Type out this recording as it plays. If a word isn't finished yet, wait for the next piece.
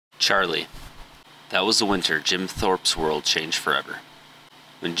Charlie. That was the winter Jim Thorpe's world changed forever.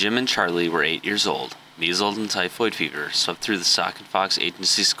 When Jim and Charlie were 8 years old, measles and typhoid fever swept through the Stock and Fox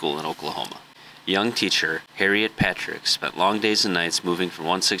Agency School in Oklahoma. Young teacher Harriet Patrick spent long days and nights moving from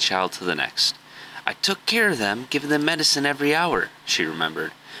one sick child to the next. "I took care of them, giving them medicine every hour," she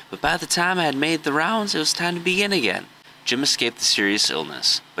remembered. "But by the time I had made the rounds, it was time to begin again." Jim escaped the serious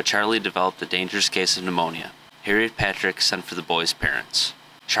illness, but Charlie developed a dangerous case of pneumonia. Harriet Patrick sent for the boy's parents.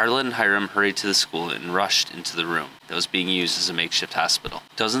 Charlotte and Hiram hurried to the school and rushed into the room that was being used as a makeshift hospital.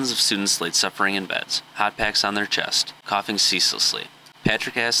 Dozens of students laid suffering in beds, hot packs on their chest, coughing ceaselessly.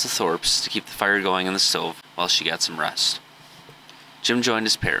 Patrick asked the Thorpes to keep the fire going in the stove while she got some rest. Jim joined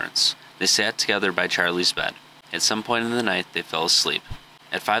his parents. They sat together by Charlie's bed. At some point in the night, they fell asleep.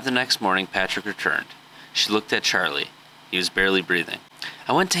 At 5 the next morning, Patrick returned. She looked at Charlie. He was barely breathing.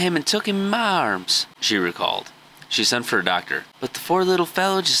 "I went to him and took him in my arms," she recalled. She sent for a doctor, but the poor little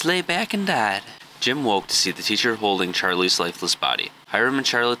fellow just lay back and died. Jim woke to see the teacher holding Charlie's lifeless body. Hiram and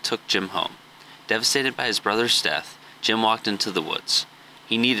Charlotte took Jim home. Devastated by his brother's death, Jim walked into the woods.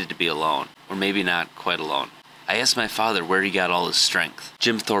 He needed to be alone, or maybe not quite alone. "I asked my father where he got all his strength,"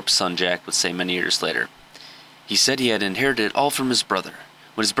 Jim Thorpe's son Jack would say many years later. "He said he had inherited it all from his brother.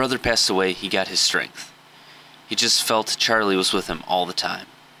 When his brother passed away, he got his strength. He just felt Charlie was with him all the time."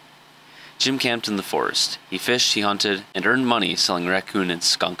 Jim camped in the forest. He fished, he hunted, and earned money selling raccoon and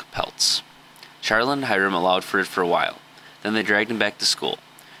skunk pelts. Charlotte and Hiram allowed for it for a while. Then they dragged him back to school.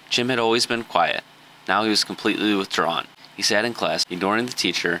 Jim had always been quiet. Now he was completely withdrawn. He sat in class, ignoring the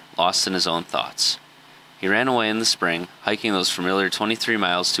teacher, lost in his own thoughts. He ran away in the spring, hiking those familiar 23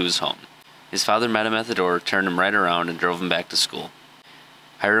 miles to his home. His father met him at the door, turned him right around, and drove him back to school.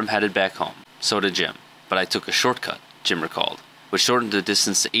 Hiram headed back home. So did Jim. "But I took a shortcut," Jim recalled, which shortened the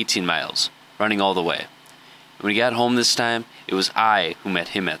distance to 18 miles, running all the way. When he got home this time, it was I who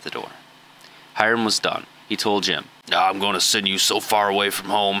met him at the door. Hiram was done. He told Jim, "I'm going to send you so far away from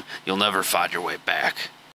home, you'll never find your way back."